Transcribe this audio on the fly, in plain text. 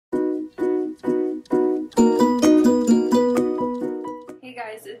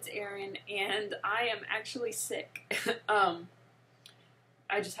and I am actually sick.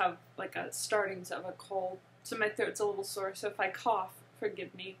 I just have like a startings of a cold, so my throat's a little sore, so if I cough,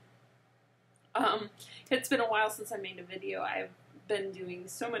 forgive me. It's been a while since I made a video. I've been doing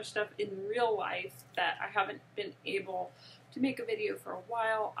so much stuff in real life that I haven't been able to make a video for a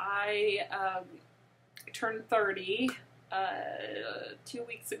while. I turned 30 2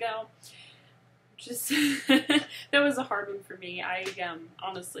 weeks ago. Just that was a hard one for me. I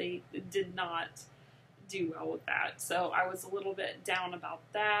honestly did not do well with that, so I was a little bit down about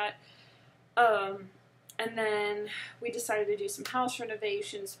that. And then we decided to do some house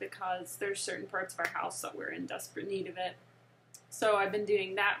renovations because there's certain parts of our house that we're in desperate need of it. So I've been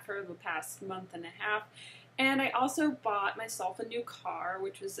doing that for the past month and a half. And I also bought myself a new car,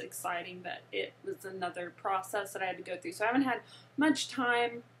 which was exciting, but it was another process that I had to go through. So I haven't had much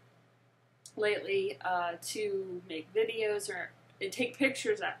time lately to make videos or take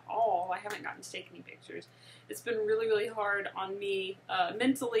pictures at all. I haven't gotten to take any pictures. It's been really, really hard on me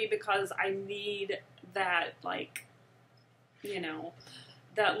mentally because I need that, like, you know,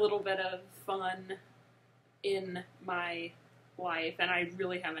 that little bit of fun in my life, and I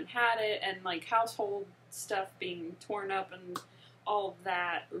really haven't had it, and like household stuff being torn up and all of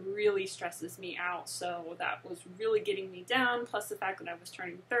that really stresses me out, so that was really getting me down, plus the fact that I was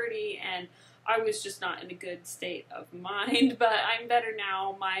turning 30 and I was just not in a good state of mind. But I'm better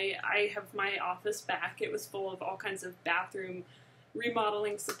now. I have my office back. It was full of all kinds of bathroom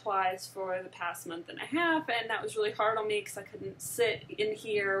remodeling supplies for the past month and a half, and that was really hard on me because I couldn't sit in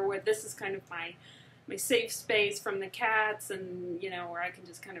here where this is kind of my safe space from the cats, and, you know, where I can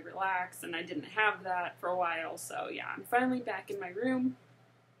just kind of relax, and I didn't have that for a while. So yeah, I'm finally back in my room,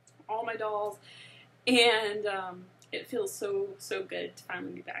 all my dolls, and it feels so good to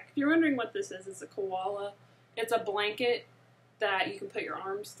finally be back. If you're wondering what this is, it's a koala. It's a blanket that you can put your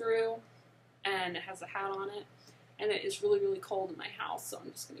arms through, and it has a hat on it, and it is really, really cold in my house, so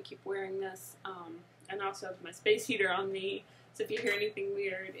I'm just going to keep wearing this. And I also have my space heater on me, so if you hear anything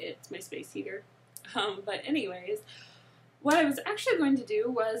weird, it's my space heater. But anyways, what I was actually going to do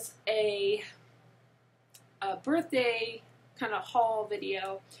was a birthday kind of haul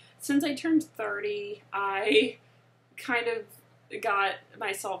video. Since I turned 30, I kind of got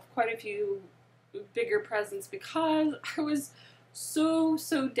myself quite a few bigger presents because I was so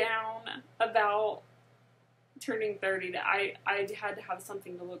down about turning 30 that I had to have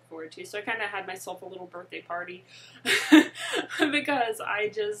something to look forward to. So I kind of had myself a little birthday party because I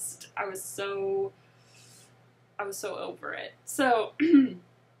was so over it. So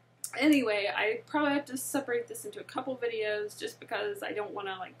anyway, I probably have to separate this into a couple videos just because I don't want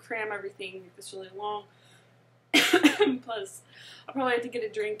to like cram everything, make this really long. Plus, I'll probably have to get a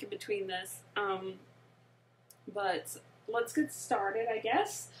drink in between this. But let's get started, I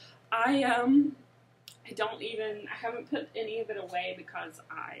guess. I haven't put any of it away because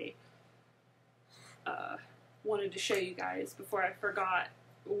I wanted to show you guys before I forgot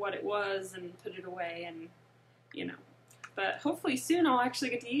what it was and put it away, and, you know. But hopefully soon I'll actually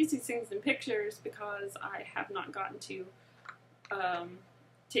get to use these things in pictures because I have not gotten to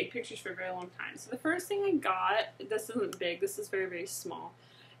take pictures for a very long time. So the first thing I got, this isn't big, this is very, very small.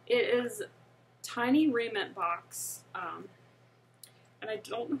 It is tiny re-ment box, and I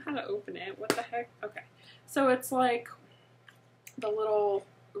don't know how to open it. What the heck? Okay. So it's like the little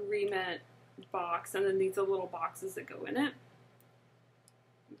re-ment box, and then these are little boxes that go in it.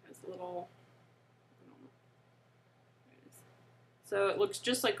 There's a little, I don't know. There it is. So it looks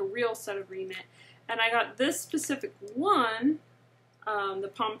just like a real set of re-ment. And I got this specific one, the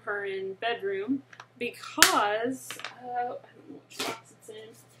Pompurin bedroom, because, I don't know which box it's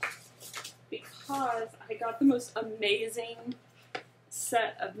in, because I got the most amazing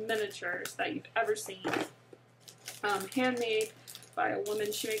set of miniatures that you've ever seen. Handmade by a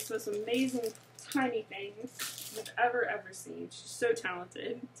woman. She makes the most amazing tiny things you've ever seen. She's so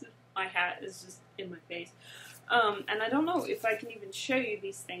talented. My hat is just in my face. And I don't know if I can even show you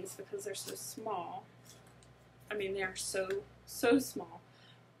these things because they're so small. I mean, they are so small.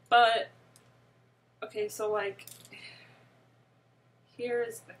 But, okay, so like,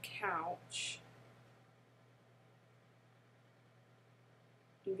 here's the couch.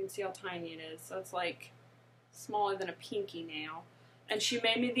 You can see how tiny it is. So it's like smaller than a pinky nail. And she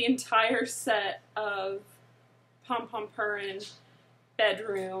made me the entire set of Pompurin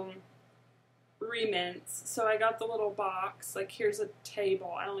bedroom re-mints. So I got the little box. Like, here's a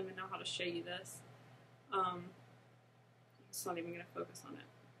table. I don't even know how to show you this. It's not even going to focus on it.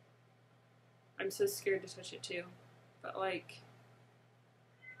 I'm so scared to touch it too. But like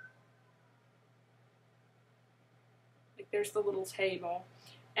there's the little table.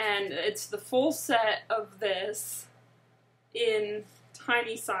 And it's the full set of this in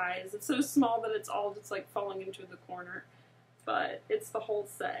tiny size. It's so small that it's all just like falling into the corner. But it's the whole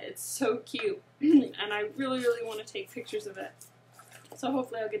set. It's so cute. And I really, really want to take pictures of it. So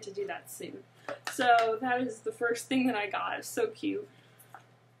hopefully I'll get to do that soon. So that is the first thing that I got. It's so cute.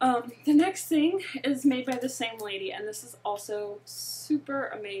 The next thing is made by the same lady, and this is also super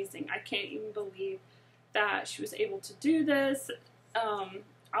amazing. I can't even believe that she was able to do this.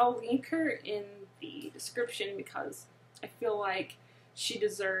 I'll link her in the description because I feel like she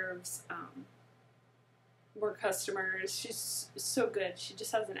deserves more customers. She's so good. She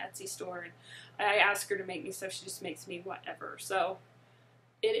just has an Etsy store, and I ask her to make me stuff. She just makes me whatever. So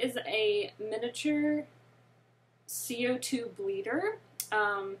it is a miniature CO2 bleeder.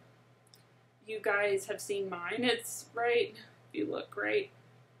 You guys have seen mine. It's right, if you look right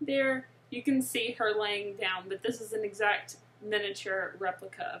there, you can see her laying down, but this is an exact miniature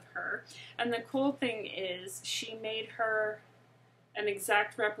replica of her. And the cool thing is she made her an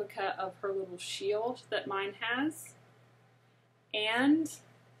exact replica of her little shield that mine has. And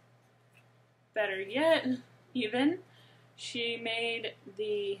better yet, even, she made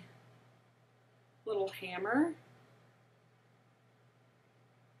the little hammer.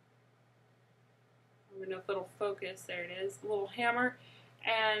 I don't know if it'll focus. There it is. The little hammer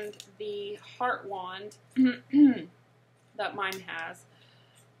and the heart wand that mine has.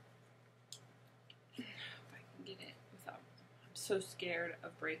 If I can get it without, I'm so scared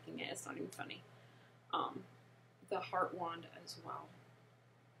of breaking it. It's not even funny. The heart wand as well.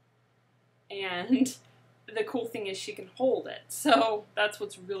 And the cool thing is she can hold it. So that's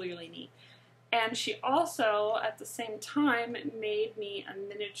what's really, really neat. And she also, at the same time, made me a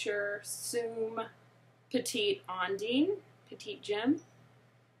miniature Zoom Petite Ondine, Petite Gem,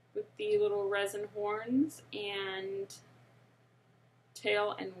 with the little resin horns and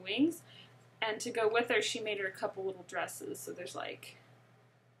tail and wings. And to go with her, she made her a couple little dresses. So there's like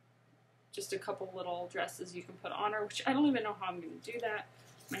just a couple little dresses you can put on her, which I don't even know how I'm going to do that.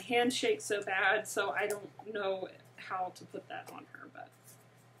 My hand shakes so bad, so I don't know how to put that on her, but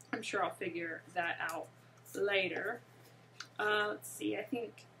I'm sure I'll figure that out later. Let's see, I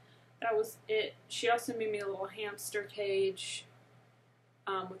think that was it. She also made me a little hamster cage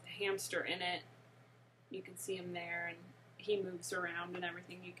with the hamster in it. You can see him there, and he moves around and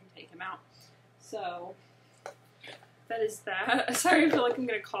everything. You can take him out. So that is that. Sorry, I feel like I'm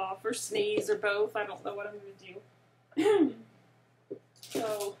going to cough or sneeze or both. I don't know what I'm going to do.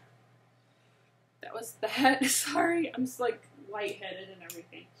 So that was that. Sorry, I'm just like lightheaded and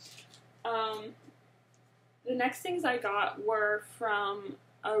everything. The next things I got were from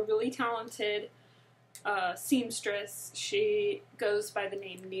a really talented seamstress. She goes by the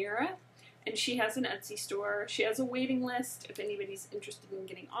name Nira, and she has an Etsy store. She has a waiting list if anybody's interested in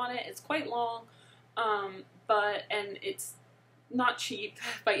getting on it. It's quite long, and it's not cheap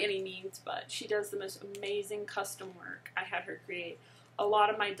by any means, but she does the most amazing custom work. I had her create a lot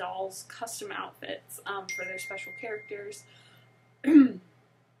of my dolls' custom outfits for their special characters.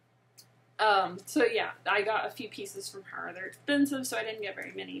 So yeah, I got a few pieces from her. They're expensive, so I didn't get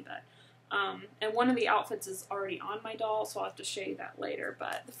very many, but and one of the outfits is already on my doll, so I'll have to show you that later.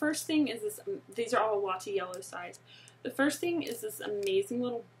 But the first thing is this, these are all Wati yellow size. The first thing is this amazing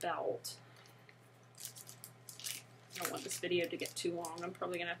little belt. I don't want this video to get too long. I'm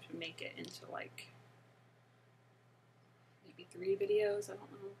probably gonna have to make it into like maybe 3 videos, I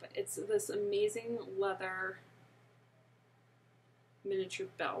don't know, but it's this amazing leather miniature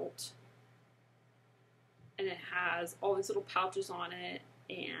belt, and it has all these little pouches on it,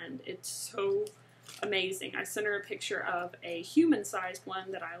 and it's so amazing. I sent her a picture of a human-sized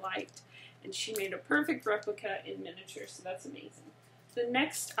one that I liked, and she made a perfect replica in miniature, so that's amazing. The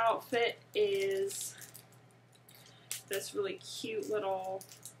next outfit is this really cute little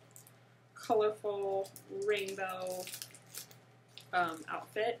colorful rainbow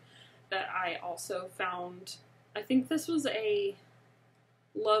outfit that I also found. I think this was a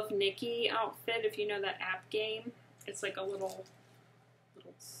Love Nikki outfit, if you know that app game. It's like a little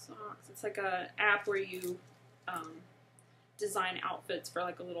socks. It's like a app where you design outfits for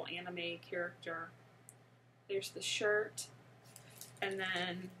like a little anime character. There's the shirt, and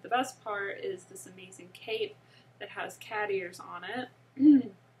then the best part is this amazing cape that has cat ears on it,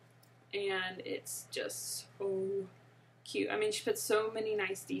 and it's just so cute. I mean, she puts so many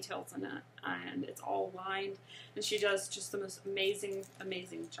nice details in it, and it's all lined, and she does just the most amazing,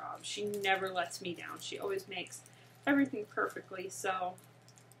 amazing job. She never lets me down. She always makes everything perfectly, so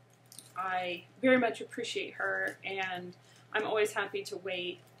I very much appreciate her, and I'm always happy to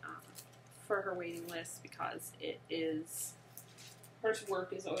wait for her waiting list because it is Her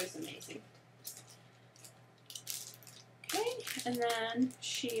work is always amazing. Okay, and then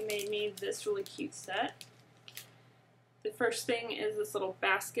she made me this really cute set. The first thing is this little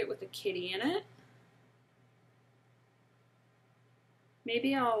basket with a kitty in it.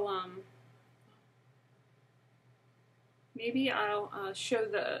 Maybe I'll show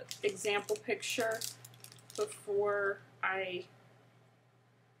the example picture before I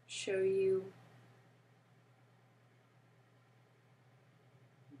show you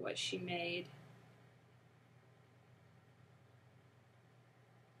what she made.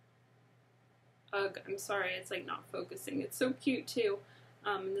 Ugh, I'm sorry, it's like not focusing. It's so cute too.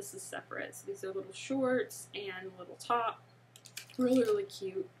 And this is separate. So these are little shorts and a little top. Really, really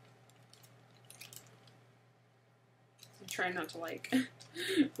cute. I'm trying not to like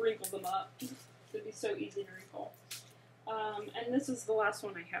wrinkle them up. It'd be so easy to wrinkle. And this is the last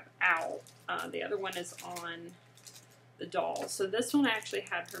one I have out. The other one is on the doll. So this one I actually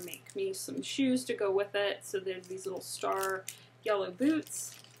had her make me some shoes to go with it. So there's these little star yellow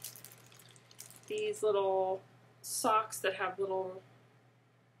boots. These little socks that have little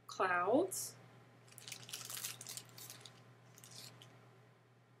clouds.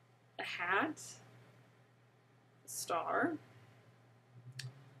 A hat. A star.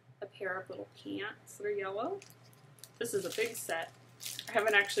 A pair of little pants that are yellow. This is a big set. I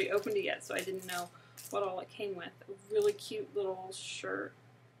haven't actually opened it yet, so I didn't know what all it came with. A really cute little shirt.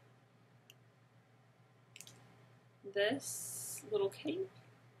 This little cape.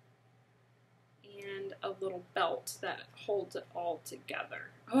 And a little belt that holds it all together.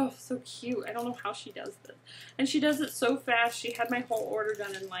 Oh, so cute. I don't know how she does this. And she does it so fast. She had my whole order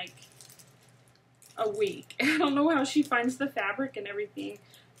done in like a week. I don't know how she finds the fabric and everything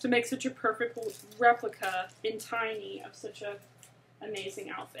to make such a perfect replica in tiny of such a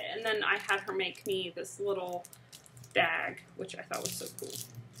amazing outfit. And then I had her make me this little bag, which I thought was so cool. It's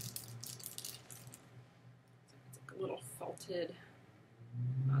like a little felted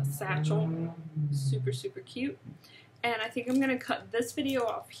satchel. Super, super cute. And I think I'm going to cut this video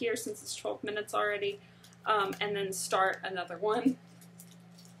off here since it's 12 minutes already, and then start another one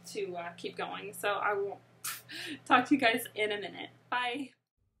to keep going. So I will talk to you guys in a minute. Bye.